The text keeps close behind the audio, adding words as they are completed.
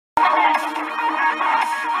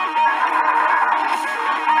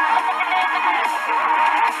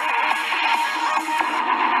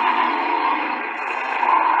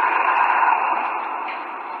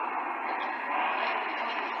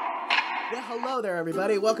Hello there,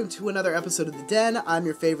 everybody. Welcome to another episode of The Den. I'm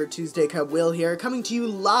your favorite Tuesday Cub, Will, here, coming to you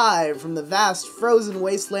live from the vast frozen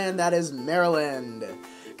wasteland that is Maryland.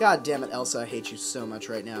 God damn it, Elsa, I hate you so much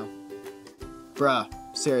right now. Bruh,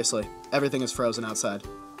 seriously, everything is frozen outside.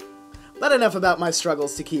 But enough about my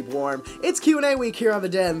struggles to keep warm. It's Q&A week here on The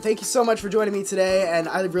Den. Thank you so much for joining me today, and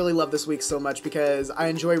I really love this week so much because I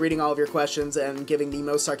enjoy reading all of your questions and giving the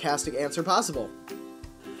most sarcastic answer possible.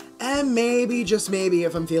 And maybe, just maybe,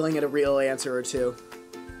 if I'm feeling it, a real answer or two.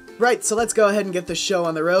 Right, so let's go ahead and get the show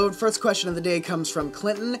on the road. First question of the day comes from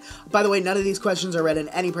Clinton. By the way, none of these questions are read in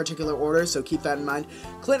any particular order, so keep that in mind.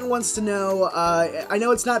 Clinton wants to know, I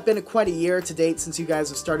know it's not been quite a year to date since you guys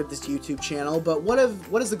have started this YouTube channel, but what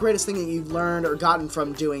is the greatest thing that you've learned or gotten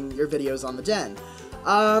from doing your videos on The Den?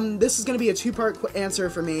 This is going to be a two-part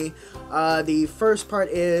answer for me. The first part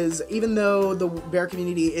is, even though the bear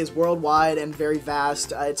community is worldwide and very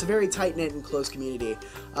vast, it's a very tight-knit and close community.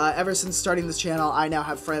 Ever since starting this channel, I now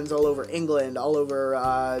have friends all over England, all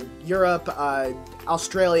over Europe,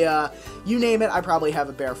 Australia, you name it, I probably have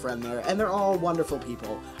a bear friend there, and they're all wonderful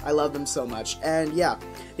people. I love them so much. And yeah,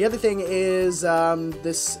 the other thing is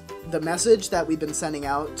the message that we've been sending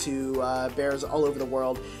out to bears all over the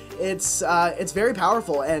world. It's very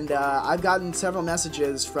powerful, and I've gotten several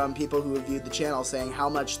messages from people who have viewed the channel saying how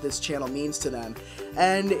much this channel means to them,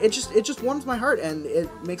 and it just warms my heart, and it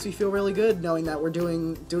makes me feel really good knowing that we're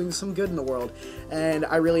doing some good in the world, and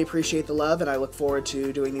I really appreciate the love, and I look forward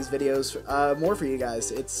to doing these videos more for you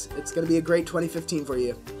guys. It's going to be a great 2015 for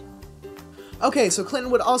you. Okay, so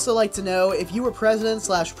Clinton would also like to know, if you were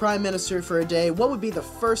president/prime minister for a day, what would be the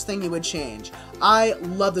first thing you would change? I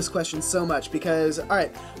love this question so much because,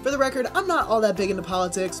 alright, for the record, I'm not all that big into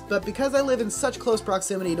politics, but because I live in such close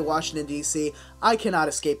proximity to Washington, D.C., I cannot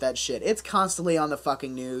escape that shit. It's constantly on the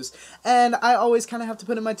fucking news, and I always kind of have to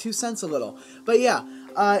put in my 2 cents a little. But yeah,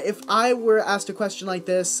 if I were asked a question like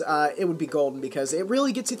this, it would be golden because it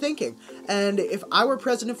really gets you thinking. And if I were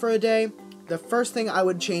president for a day, the first thing I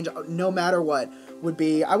would change, no matter what, would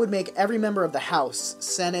be I would make every member of the House,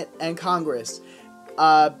 Senate, and Congress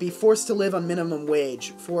be forced to live on minimum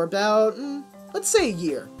wage for about, let's say a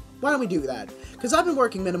year. Why don't we do that? Because I've been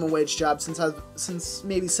working minimum wage jobs since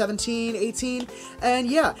maybe 17, 18, and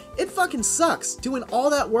yeah, it fucking sucks doing all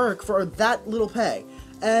that work for that little pay.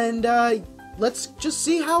 And let's just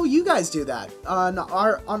see how you guys do that on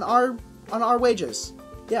our wages.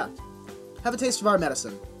 Yeah, have a taste of our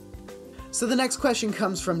medicine. So the next question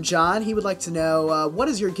comes from John. He would like to know, what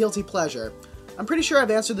is your guilty pleasure? I'm pretty sure I've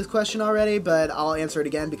answered this question already, but I'll answer it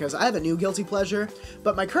again because I have a new guilty pleasure.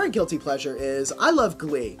 But my current guilty pleasure is, I love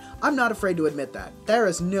Glee. I'm not afraid to admit that. There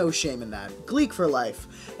is no shame in that. Gleek for life.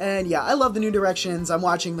 And yeah, I love the new directions. I'm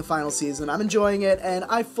watching the final season. I'm enjoying it, and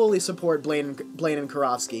I fully support Blaine and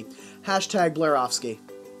Karofsky. Hashtag Blairovsky.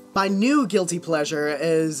 My new guilty pleasure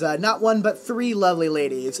is not one but 3 lovely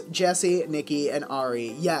ladies, Jessie, Nikki, and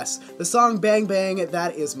Ari. Yes, the song Bang Bang,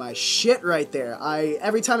 that is my shit right there.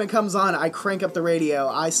 Every time it comes on, I crank up the radio,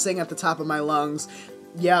 I sing at the top of my lungs.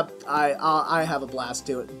 Yep, I have a blast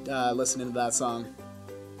listening to that song.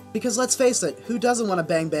 Because let's face it, who doesn't want to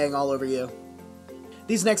bang bang all over you?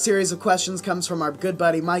 These next series of questions comes from our good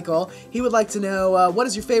buddy Michael. He would like to know, what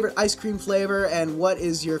is your favorite ice cream flavor, and what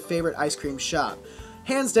is your favorite ice cream shop?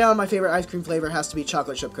 Hands down, my favorite ice cream flavor has to be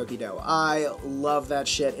chocolate chip cookie dough. I love that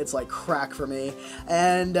shit. It's like crack for me.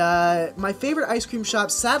 And my favorite ice cream shop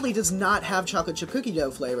sadly does not have chocolate chip cookie dough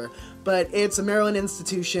flavor, but it's a Maryland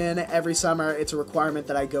institution. Every summer, it's a requirement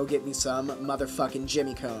that I go get me some motherfucking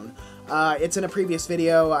Jimmy Cone. It's in a previous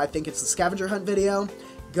video. I think it's the scavenger hunt video.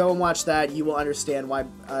 Go and watch that. You will understand why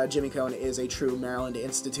Jimmy Cone is a true Maryland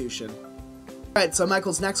institution. Alright, so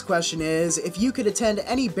Michael's next question is, if you could attend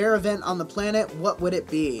any bear event on the planet, what would it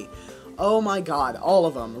be? Oh my god, all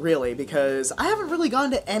of them, really, because I haven't really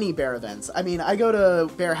gone to any bear events. I mean, I go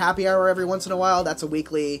to Bear Happy Hour every once in a while. That's a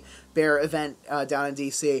weekly bear event down in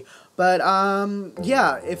DC. But,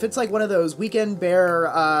 yeah, if it's like one of those weekend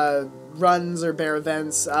bear runs or bear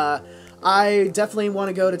events, I definitely want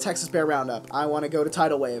to go to Texas Bear Roundup. I want to go to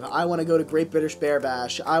Tidal Wave. I want to go to Great British Bear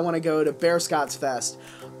Bash. I want to go to Bear Scots Fest.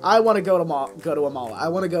 I want to go to a mall. I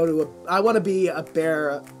want to be a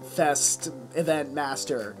Bear Fest event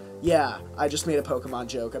master. Yeah, I just made a Pokemon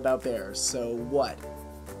joke about bears, so what?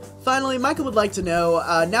 Finally, Michael would like to know,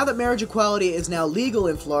 now that marriage equality is now legal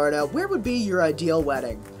in Florida, where would be your ideal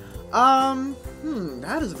wedding?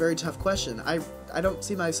 That is a very tough question. I don't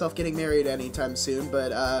see myself getting married anytime soon,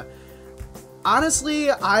 but,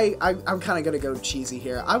 honestly, I'm kind of gonna go cheesy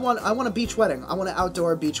here. I want a beach wedding. I want an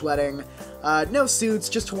outdoor beach wedding. No suits,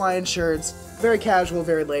 just Hawaiian shirts. Very casual,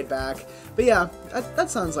 very laid back. But yeah,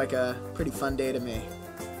 that sounds like a pretty fun day to me.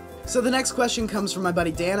 So the next question comes from my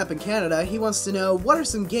buddy Dan up in Canada. He wants to know, what are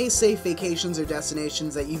some gay-safe vacations or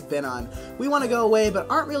destinations that you've been on? We want to go away, but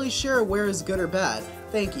aren't really sure where is good or bad.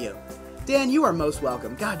 Thank you. Dan, you are most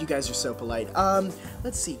welcome. God, you guys are so polite.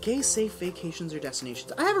 Let's see, gay-safe vacations or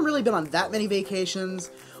destinations. I haven't really been on that many vacations.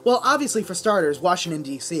 Well, obviously, for starters, Washington,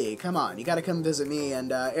 D.C. Come on, you gotta come visit me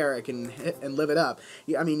and Eric and live it up.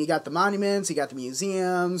 I mean, you got the monuments, you got the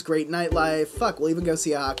museums, great nightlife. Fuck, we'll even go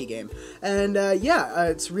see a hockey game. And, yeah,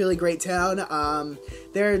 it's a really great town.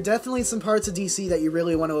 There are definitely some parts of D.C. that you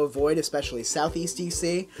really want to avoid, especially Southeast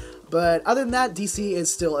D.C., but other than that, D.C. is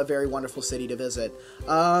still a very wonderful city to visit.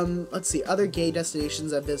 Let's see, other gay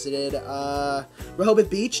destinations I've visited. Rehoboth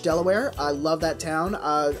Beach, Delaware. I love that town.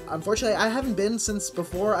 Unfortunately, I haven't been since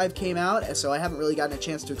before I've came out, so I haven't really gotten a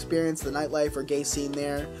chance to experience the nightlife or gay scene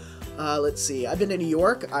there. Let's see, I've been to New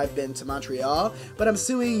York, I've been to Montreal, but I'm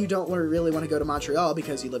assuming you don't really want to go to Montreal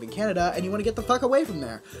because you live in Canada and you want to get the fuck away from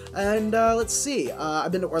there. And let's see,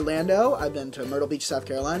 I've been to Orlando, I've been to Myrtle Beach, South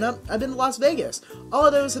Carolina, I've been to Las Vegas. All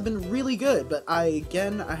of those have been really good, but I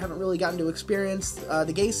haven't really gotten to experience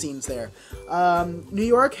the gay scenes there. New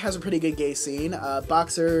York has a pretty good gay scene,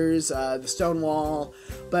 Boxers, the Stonewall,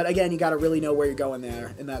 but again, you gotta really know where you're going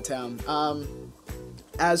there in that town.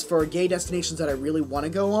 As for gay destinations that I really want to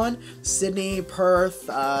go on, Sydney, Perth,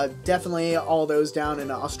 definitely all those down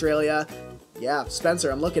in Australia. Yeah,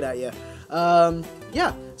 Spencer, I'm looking at you.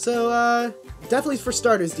 Yeah, so definitely for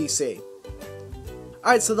starters, DC.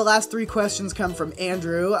 Alright, so the last 3 questions come from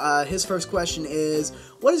Andrew. His first question is,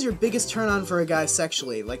 what is your biggest turn-on for a guy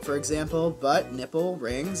sexually? Like, for example, butt, nipple,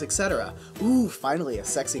 rings, etc. Ooh, finally, a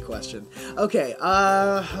sexy question. Okay,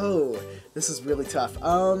 this is really tough.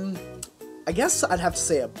 I guess I'd have to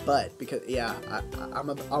say a butt, because, yeah, I'm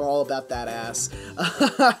all about that ass.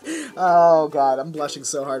 Oh, God, I'm blushing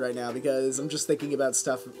so hard right now, because I'm just thinking about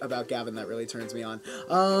stuff about Gavin that really turns me on.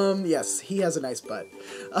 Yes, he has a nice butt.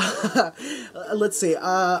 Let's see,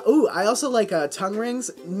 ooh, I also like, tongue rings.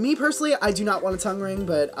 Me, personally, I do not want a tongue ring,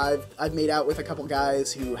 but I've made out with a couple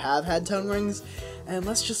guys who have had tongue rings, and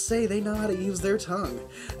let's just say they know how to use their tongue.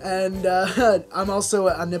 And, I'm also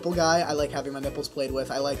a nipple guy. I like having my nipples played with.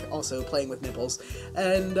 I like also playing with nipples.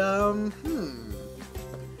 And,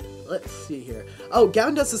 let's see here. Oh,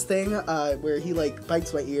 Gavin does this thing, where he, like,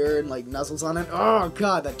 bites my ear and, like, nuzzles on it. Oh,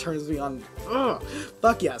 God, that turns me on. Ugh.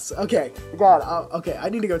 Fuck yes. Okay. God, okay, I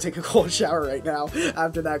need to go take a cold shower right now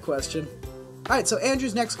after that question. Alright, so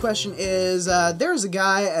Andrew's next question is, there's a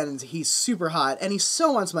guy, and he's super hot, and he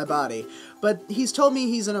so wants my body, but he's told me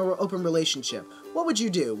he's in an open relationship. What would you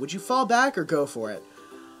do? Would you fall back or go for it?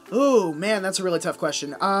 Oh, man, that's a really tough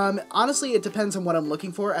question. Honestly, it depends on what I'm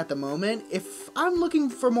looking for at the moment. If I'm looking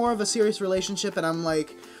for more of a serious relationship, and I'm,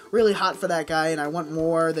 like, really hot for that guy, and I want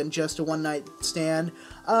more than just a one-night stand,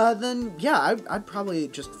 then, yeah, I'd probably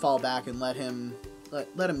just fall back and let him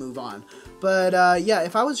move on. But, yeah,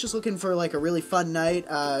 if I was just looking for, like, a really fun night,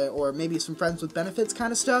 or maybe some friends with benefits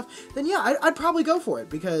kind of stuff, then, yeah, I'd probably go for it,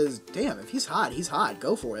 because, damn, if he's hot,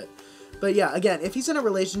 go for it. But, yeah, again, if he's in a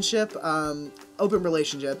relationship, open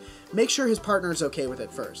relationship, make sure his partner's okay with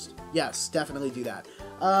it first. Yes, definitely do that.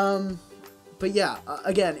 But, yeah,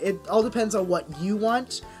 again, it all depends on what you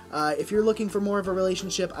want. If you're looking for more of a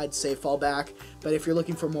relationship, I'd say fall back, but if you're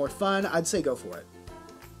looking for more fun, I'd say go for it.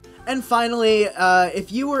 And finally,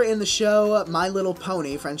 if you were in the show My Little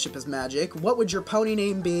Pony, Friendship is Magic, what would your pony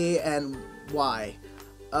name be and why?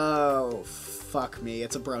 Oh, fuck me,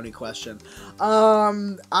 it's a brony question.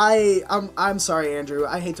 I'm sorry, Andrew,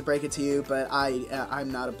 I hate to break it to you, but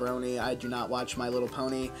I'm not a brony. I do not watch My Little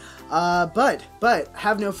Pony. But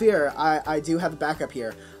have no fear, I do have a backup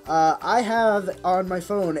here. I have on my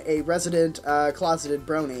phone a resident closeted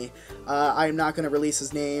brony. I'm not going to release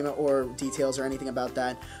his name or details or anything about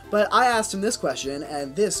that, but I asked him this question,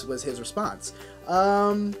 and this was his response.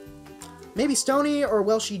 Maybe Stony or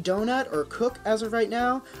Welshie Donut or Cook as of right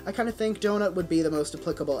now. I kind of think Donut would be the most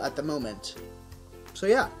applicable at the moment. So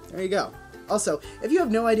yeah, there you go. Also, if you have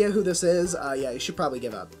no idea who this is, yeah, you should probably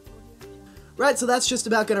give up. Right, so that's just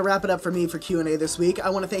about going to wrap it up for me for Q&A this week. I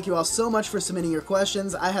want to thank you all so much for submitting your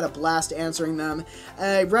questions. I had a blast answering them.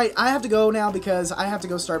 Right, I have to go now because I have to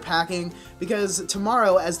go start packing, because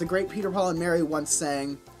tomorrow, as the great Peter, Paul, and Mary once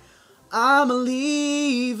sang, I'm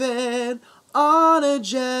leaving on a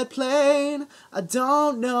jet plane. I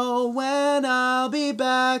don't know when I'll be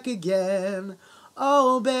back again.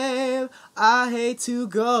 Oh, babe, I hate to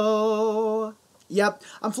go. Yep,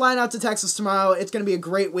 I'm flying out to Texas tomorrow. It's going to be a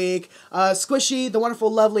great week. Squishy, the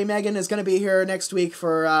wonderful, lovely Megan, is going to be here next week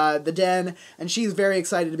for the Den, and she's very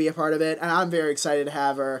excited to be a part of it, and I'm very excited to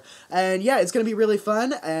have her. And yeah, it's going to be really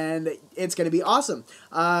fun, and it's going to be awesome.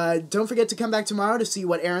 Don't forget to come back tomorrow to see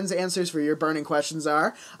what Aaron's answers for your burning questions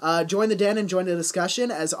are. Join the Den and join the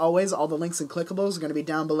discussion. As always, all the links and clickables are going to be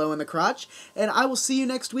down below in the crotch, and I will see you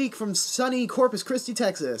next week from sunny Corpus Christi,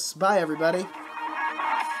 Texas. Bye, everybody.